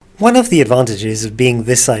One of the advantages of being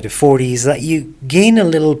this side of 40 is that you gain a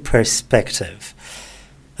little perspective.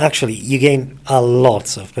 Actually, you gain a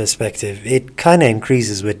lot of perspective. It kind of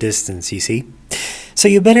increases with distance, you see. So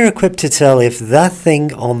you're better equipped to tell if that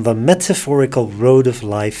thing on the metaphorical road of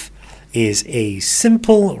life is a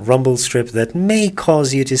simple rumble strip that may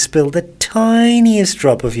cause you to spill the tiniest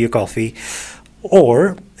drop of your coffee,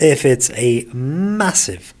 or if it's a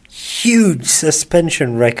massive, huge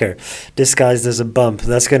suspension wrecker disguised as a bump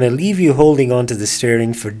that's going to leave you holding onto the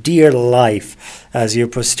steering for dear life as your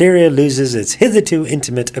posterior loses its hitherto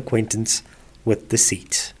intimate acquaintance with the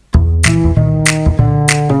seat.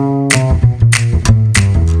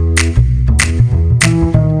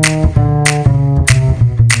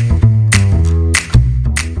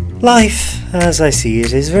 Life, as I see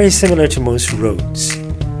it, is very similar to most roads.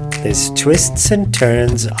 There's twists and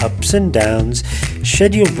turns, ups and downs,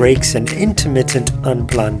 scheduled breaks and intermittent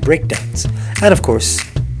unplanned breakdowns, and of course,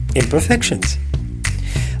 imperfections.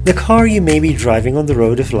 The car you may be driving on the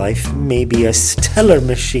road of life may be a stellar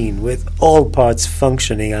machine with all parts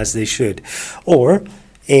functioning as they should, or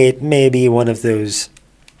it may be one of those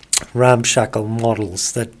ramshackle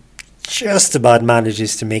models that just about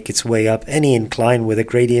manages to make its way up any incline with a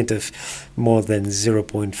gradient of more than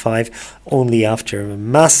 0.5 only after a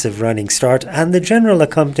massive running start and the general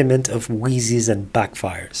accompaniment of wheezes and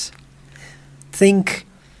backfires. Think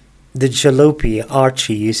the jalopy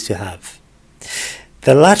Archie used to have.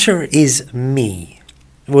 The latter is me,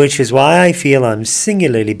 which is why I feel I'm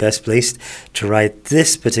singularly best placed to write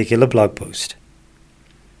this particular blog post.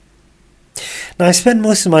 Now, I spent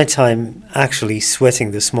most of my time actually sweating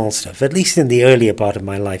the small stuff, at least in the earlier part of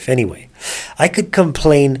my life anyway. I could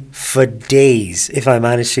complain for days if I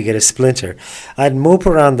managed to get a splinter. I'd mope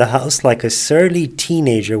around the house like a surly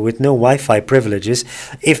teenager with no Wi-Fi privileges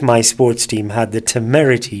if my sports team had the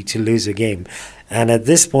temerity to lose a game. And at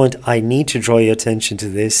this point, I need to draw your attention to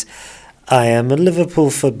this. I am a Liverpool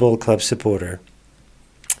Football Club supporter.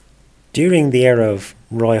 During the era of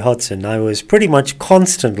Roy Hodgson, I was pretty much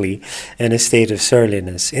constantly in a state of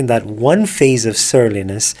surliness, in that one phase of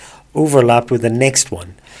surliness overlapped with the next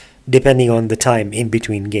one, depending on the time in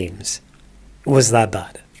between games. It was that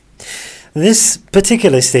bad. This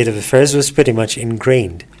particular state of affairs was pretty much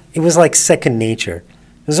ingrained. It was like second nature.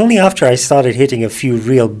 It was only after I started hitting a few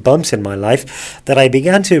real bumps in my life that I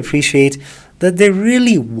began to appreciate that there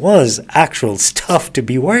really was actual stuff to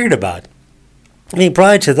be worried about. I mean,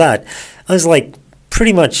 prior to that, I was like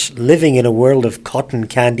pretty much living in a world of cotton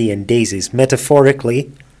candy and daisies.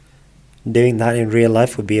 Metaphorically, doing that in real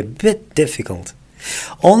life would be a bit difficult.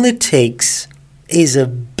 All it takes is a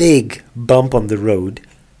big bump on the road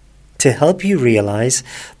to help you realize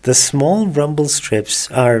the small rumble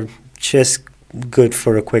strips are just good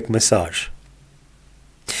for a quick massage.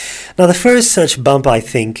 Now, the first such bump, I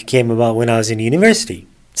think, came about when I was in university,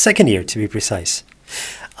 second year to be precise.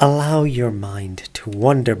 Allow your mind to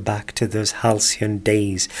wander back to those halcyon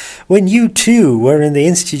days when you too were in the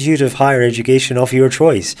institute of higher education of your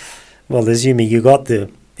choice. Well, assuming you got the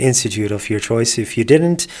institute of your choice. If you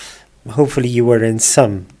didn't, hopefully you were in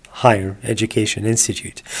some higher education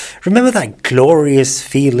institute. Remember that glorious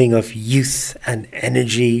feeling of youth and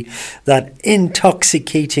energy, that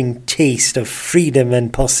intoxicating taste of freedom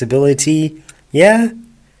and possibility? Yeah?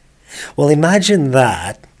 Well, imagine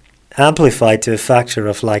that amplified to a factor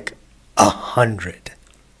of like 100.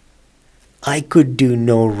 I could do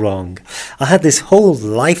no wrong. I had this whole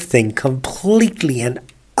life thing completely and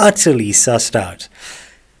utterly sussed out.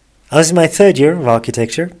 I was in my third year of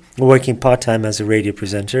architecture, working part-time as a radio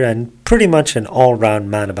presenter and pretty much an all-round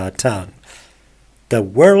man about town. The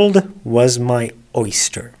world was my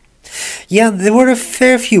oyster. Yeah, there were a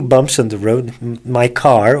fair few bumps on the road. My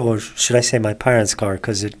car, or should I say my parents' car,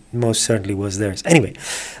 because it most certainly was theirs. Anyway,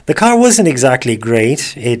 the car wasn't exactly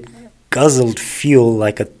great. It guzzled fuel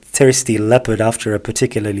like a thirsty leopard after a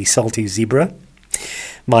particularly salty zebra.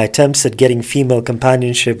 My attempts at getting female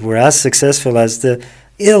companionship were as successful as the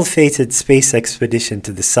ill-fated space expedition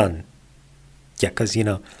to the sun. Yeah, because,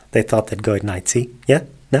 they thought they'd go at night, see? Yeah?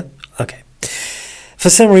 No? Okay. For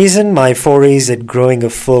some reason, my forays at growing a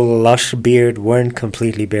full, lush beard weren't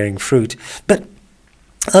completely bearing fruit. But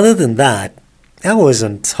other than that, I was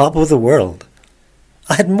on top of the world.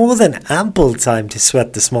 I had more than ample time to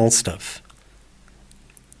sweat the small stuff.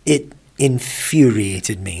 It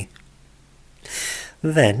infuriated me.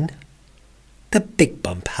 Then, the big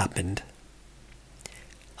bump happened.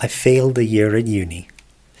 I failed a year at uni.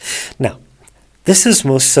 Now, This is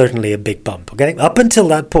most certainly a big bump, okay? Up until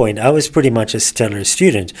that point, I was pretty much a stellar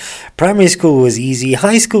student. Primary school was easy.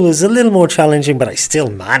 High school was a little more challenging, but I still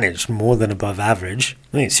managed more than above average.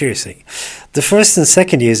 I mean, seriously. The first and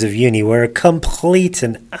second years of uni were a complete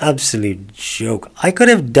and absolute joke. I could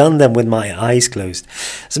have done them with my eyes closed.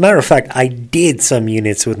 As a matter of fact, I did some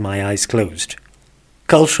units with my eyes closed.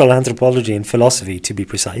 Cultural anthropology and philosophy, to be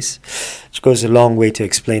precise, which goes a long way to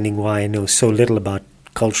explaining why I know so little about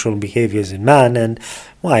cultural behaviors in man, and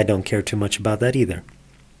why I don't care too much about that either.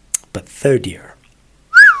 But third year,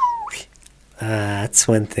 that's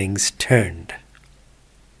when things turned.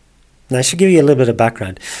 Now, I should give you a little bit of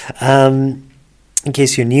background. In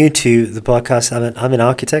case you're new to the podcast, I'm an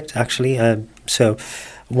architect, actually. So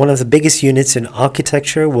one of the biggest units in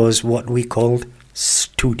architecture was what we called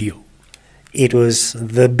studio. It was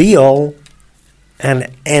the be-all and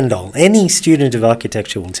end-all. Any student of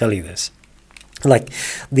architecture will tell you this. Like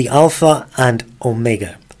the alpha and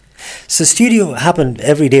omega. So studio happened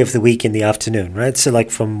every day of the week in the afternoon, right? So like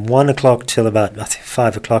from 1 o'clock till about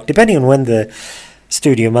 5 o'clock, depending on when the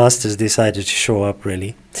studio masters decided to show up,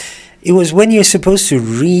 really. It was when you're supposed to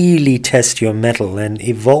really test your mettle and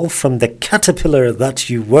evolve from the caterpillar that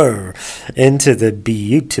you were into the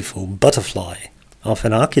beautiful butterfly of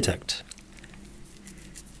an architect.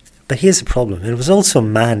 But here's the problem. It was also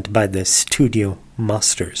manned by the studio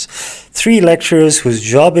masters. 3 lecturers whose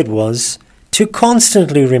job it was to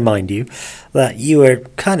constantly remind you that you were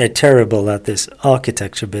kind of terrible at this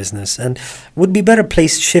architecture business and would be better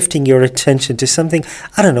placed shifting your attention to something,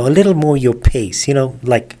 I don't know, a little more your pace,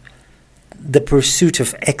 like the pursuit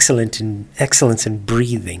of excellence in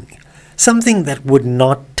breathing. Something that would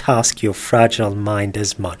not task your fragile mind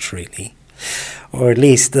as much, really. Or at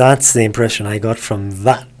least that's the impression I got from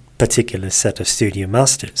that particular set of studio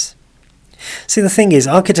masters. See, the thing is,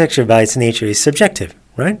 architecture by its nature is subjective,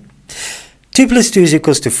 right? 2 +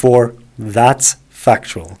 2 = 4, that's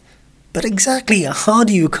factual. But exactly how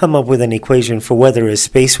do you come up with an equation for whether a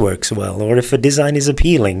space works well or if a design is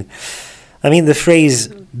appealing? I mean, the phrase,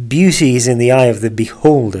 beauty is in the eye of the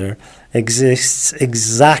beholder, exists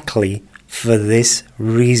exactly for this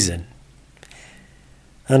reason.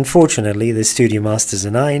 Unfortunately, the studio masters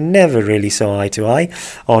and I never really saw eye to eye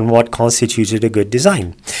on what constituted a good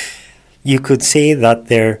design. You could say that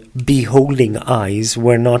their beholding eyes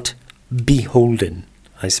were not beholden,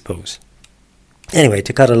 I suppose. Anyway,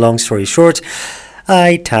 to cut a long story short,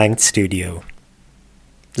 I tanked studio.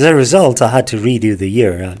 As a result, I had to redo the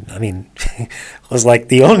year. I mean, it was like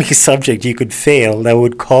the only subject you could fail that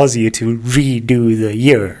would cause you to redo the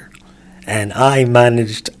year. And I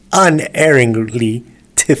managed unerringly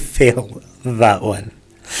to fail that one.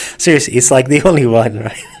 Seriously, it's like the only one,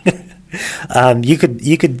 right?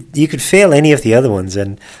 You could fail any of the other ones,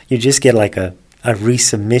 and you just get like a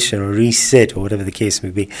resubmission or resit or whatever the case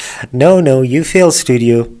may be. No, you fail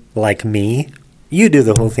studio like me. You do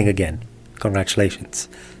the whole thing again. Congratulations.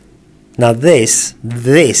 Now this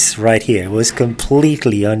right here was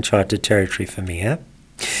completely uncharted territory for me.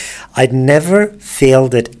 I'd never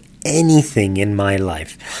failed at anything in my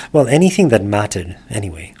life. Well, anything that mattered,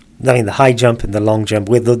 anyway. I mean, the high jump and the long jump,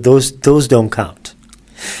 those don't count.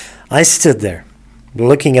 I stood there,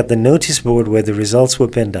 looking at the notice board where the results were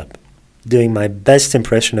pinned up, doing my best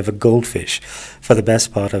impression of a goldfish for the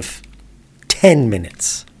best part of 10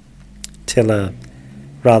 minutes, till a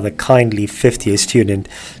rather kindly 50th student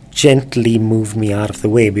gently moved me out of the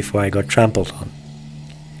way before I got trampled on.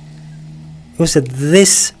 It was at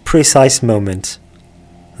this precise moment,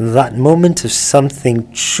 that moment of something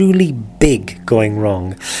truly big going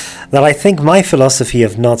wrong, that I think my philosophy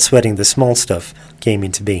of not sweating the small stuff came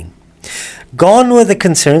into being. Gone were the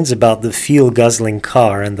concerns about the fuel-guzzling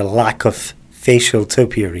car and the lack of facial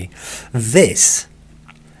topiary. This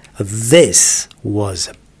was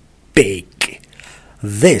big.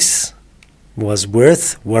 This was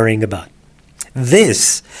worth worrying about.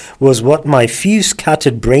 This was what my few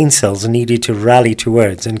scattered brain cells needed to rally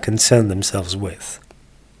towards and concern themselves with.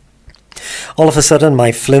 All of a sudden,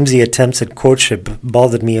 my flimsy attempts at courtship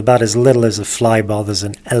bothered me about as little as a fly bothers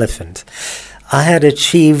an elephant. I had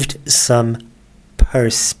achieved some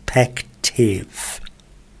perspective.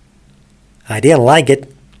 I didn't like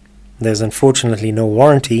it. There's unfortunately no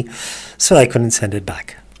warranty, so I couldn't send it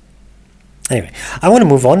back. Anyway, I want to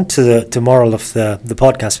move on to the moral of the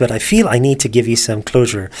podcast, but I feel I need to give you some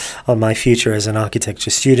closure on my future as an architecture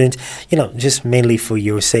student, just mainly for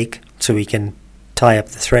your sake, so we can tie up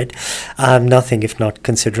the thread. I'm nothing if not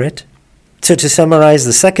considerate. So to summarize,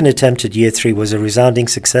 the second attempt at year 3 was a resounding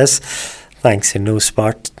success, thanks in no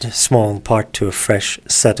small part to a fresh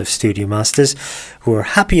set of studio masters who were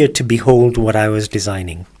happier to behold what I was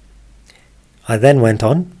designing. I then went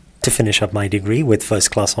on to finish up my degree with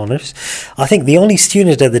first-class honours. I think the only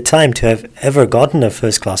student at the time to have ever gotten a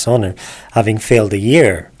first-class honour, having failed a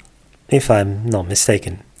year, if I'm not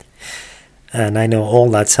mistaken. And I know all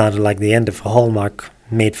that sounded like the end of a Hallmark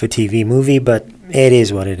made-for-TV movie, but it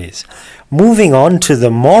is what it is. Moving on to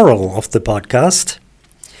the moral of the podcast,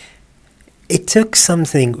 it took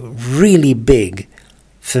something really big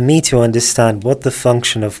for me to understand what the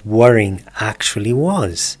function of worrying actually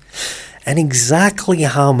was, and exactly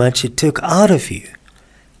how much it took out of you.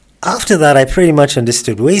 After that, I pretty much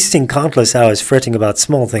understood wasting countless hours fretting about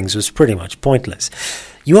small things was pretty much pointless.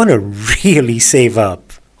 You want to really save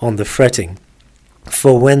up on the fretting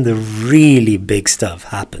for when the really big stuff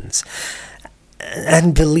happens.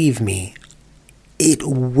 And believe me, it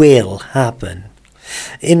will happen.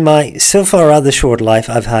 In my so far rather short life,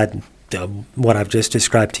 I've had what I've just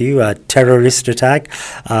described to you, a terrorist attack.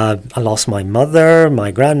 I lost my mother,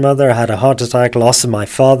 my grandmother, I had a heart attack, lost my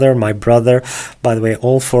father, my brother. By the way,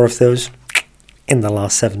 all 4 of those in the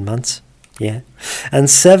last 7 months. Yeah. And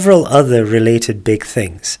several other related big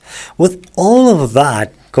things. With all of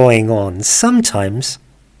that going on, sometimes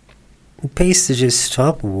it pays to just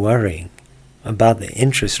stop worrying about the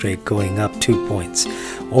interest rate going up 2 points,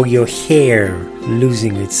 or your hair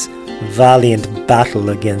losing its valiant battle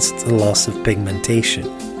against the loss of pigmentation.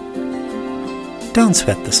 Don't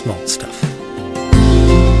sweat the small stuff.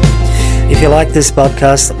 If you like this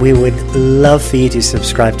podcast, we would love for you to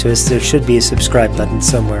subscribe to us. There should be a subscribe button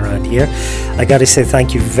somewhere around here. I got to say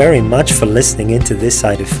thank you very much for listening into This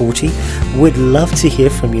Side of 40. Would love to hear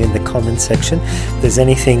from you in the comment section. If there's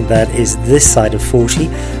anything that is this side of 40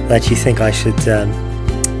 that you think I should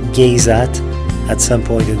gaze at some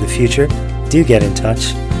point in the future, do get in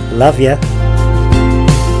touch. Love ya.